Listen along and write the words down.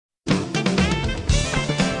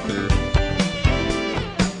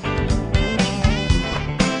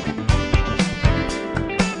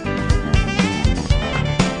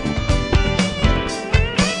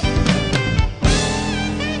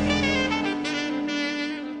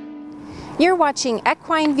You're watching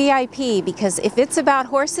Equine VIP because if it's about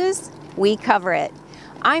horses, we cover it.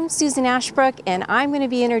 I'm Susan Ashbrook and I'm going to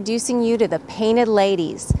be introducing you to the Painted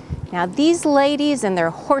Ladies. Now these ladies and their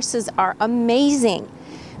horses are amazing.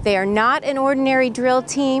 They are not an ordinary drill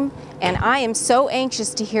team, and I am so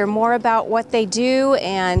anxious to hear more about what they do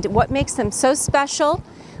and what makes them so special.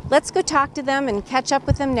 Let's go talk to them and catch up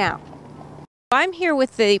with them now. I'm here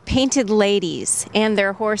with the Painted Ladies and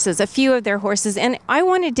their horses, a few of their horses, and I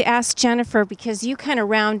wanted to ask Jennifer, because you kind of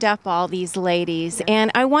round up all these ladies,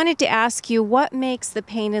 and I wanted to ask you what makes the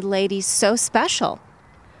Painted Ladies so special?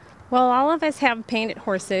 Well, all of us have painted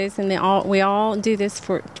horses, and we all do this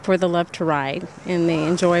for the love to ride, and they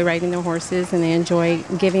enjoy riding their horses, and they enjoy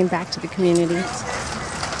giving back to the community.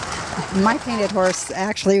 My painted horse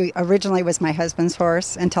actually originally was my husband's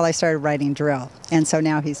horse until I started riding drill, and so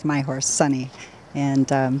now he's my horse, Sonny,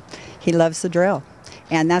 and he loves the drill.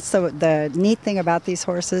 And that's the neat thing about these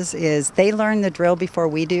horses is they learn the drill before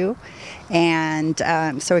we do, and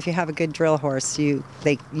so if you have a good drill horse, you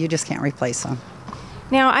just can't replace them.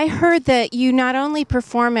 Now, I heard that you not only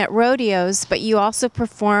perform at rodeos, but you also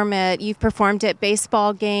you've performed at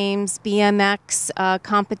baseball games, BMX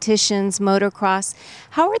competitions, motocross.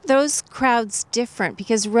 How are those crowds different?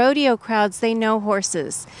 Because rodeo crowds, they know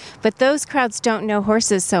horses, but those crowds don't know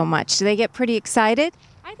horses so much. Do they get pretty excited?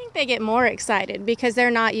 I think they get more excited because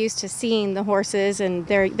they're not used to seeing the horses, and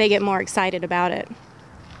they get more excited about it.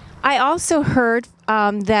 I also heard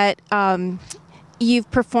that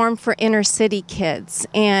you've performed for inner city kids,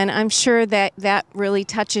 and I'm sure that really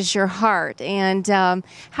touches your heart. And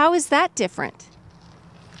how is that different?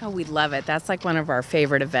 Oh, we love it. That's like one of our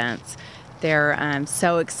favorite events. They're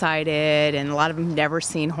so excited, and a lot of them have never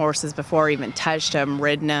seen horses before, even touched them,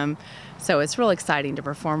 ridden them. So it's real exciting to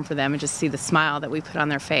perform for them and just see the smile that we put on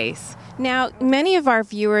their face. Now, many of our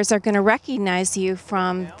viewers are going to recognize you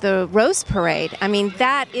from the Rose Parade. I mean,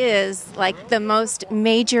 that is like the most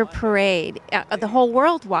major parade. The whole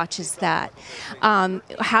world watches that.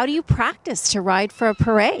 How do you practice to ride for a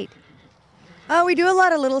parade? We do a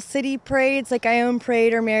lot of little city parades like Ione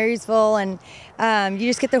Parade or Marysville, and you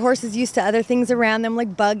just get the horses used to other things around them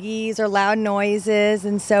like buggies or loud noises,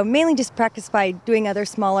 and so mainly just practice by doing other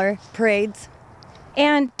smaller parades.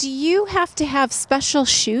 And do you have to have special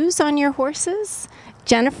shoes on your horses,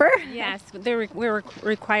 Jennifer? Yes, we're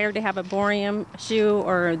required to have a borium shoe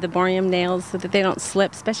or the borium nails so that they don't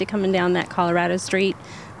slip, especially coming down that Colorado Street.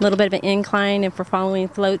 A little bit of an incline. If we're following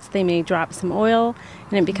floats, they may drop some oil,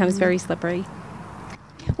 and it becomes very slippery.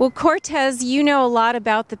 Well, Cortez, you know a lot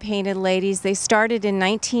about the Painted Ladies. They started in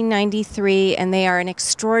 1993, and they are an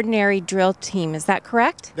extraordinary drill team. Is that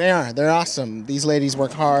correct? They are. They're awesome. These ladies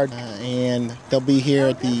work hard, and they'll be here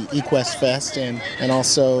at the Equest Fest and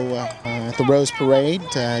also at the Rose Parade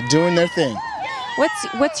doing their thing.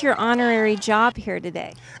 What's your honorary job here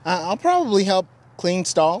today? I'll probably help clean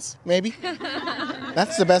stalls, maybe.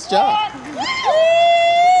 That's the best job.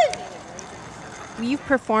 You've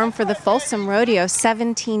performed for the Folsom Rodeo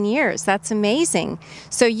 17 years. That's amazing.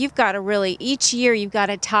 So you've got to each year you've got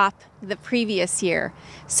to top the previous year.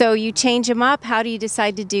 So you change them up. How do you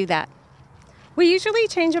decide to do that? We usually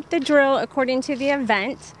change up the drill according to the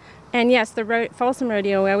event. And yes, the Folsom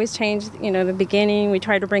Rodeo, we always change, the beginning. We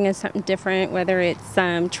try to bring in something different, whether it's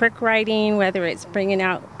trick riding, whether it's bringing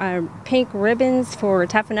out pink ribbons for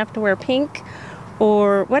Tough Enough to Wear Pink.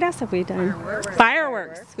 Or what else have we done?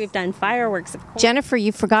 Fireworks. We've done fireworks, of course. Jennifer,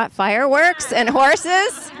 you forgot fireworks and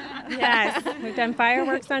horses? Yes, we've done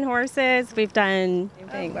fireworks on horses. We've done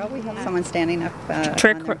Well, we have someone standing up.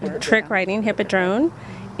 Trick riding, hippodrome.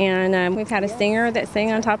 And we've had a singer that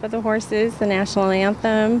sang on top of the horses, the national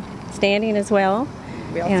anthem, standing as well.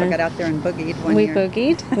 We also got out there and boogied one year. We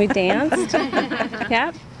boogied. We danced.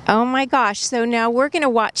 Yep. Oh my gosh, so now we're going to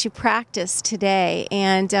watch you practice today,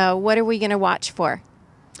 and what are we going to watch for?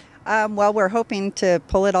 Well, we're hoping to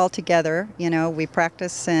pull it all together. We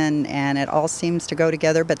practice and it all seems to go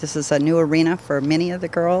together, but this is a new arena for many of the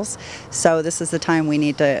girls, so this is the time we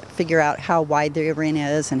need to figure out how wide the arena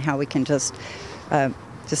is and how we can just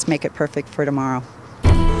make it perfect for tomorrow.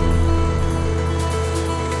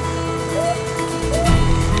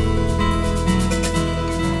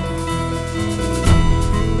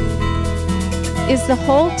 Is the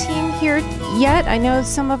whole team here yet? I know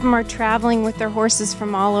some of them are traveling with their horses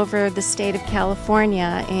from all over the state of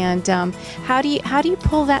California, and how do you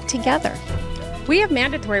pull that together? We have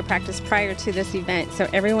mandatory practice prior to this event, so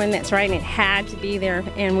everyone that's riding it had to be there,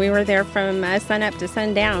 and we were there from sun up to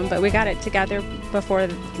sundown, but we got it together before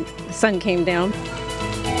the sun came down.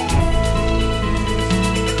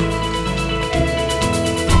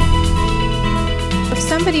 If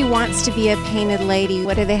somebody wants to be a painted lady,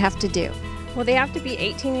 what do they have to do? Well, they have to be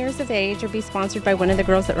 18 years of age or be sponsored by one of the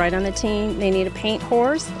girls that ride on the team. They need a paint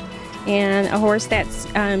horse and a horse that's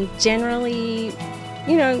generally,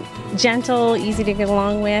 you know, gentle, easy to get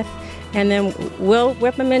along with, and then we'll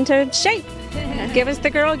whip them into shape. Give us the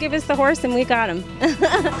girl, give us the horse, and we got them.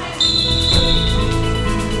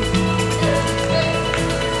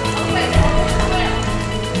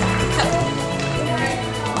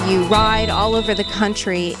 You ride all over the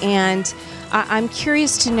country, and I'm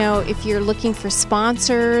curious to know if you're looking for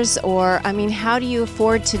sponsors, or, I mean, how do you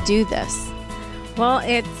afford to do this? Well,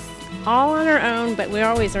 it's all on our own, but we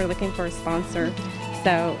always are looking for a sponsor.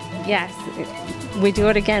 So, yes, we do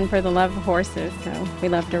it again for the love of horses, so we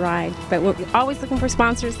love to ride. But we're always looking for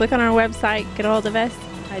sponsors. Look on our website, get a hold of us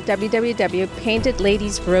at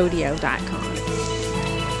www.paintedladiesrodeo.com.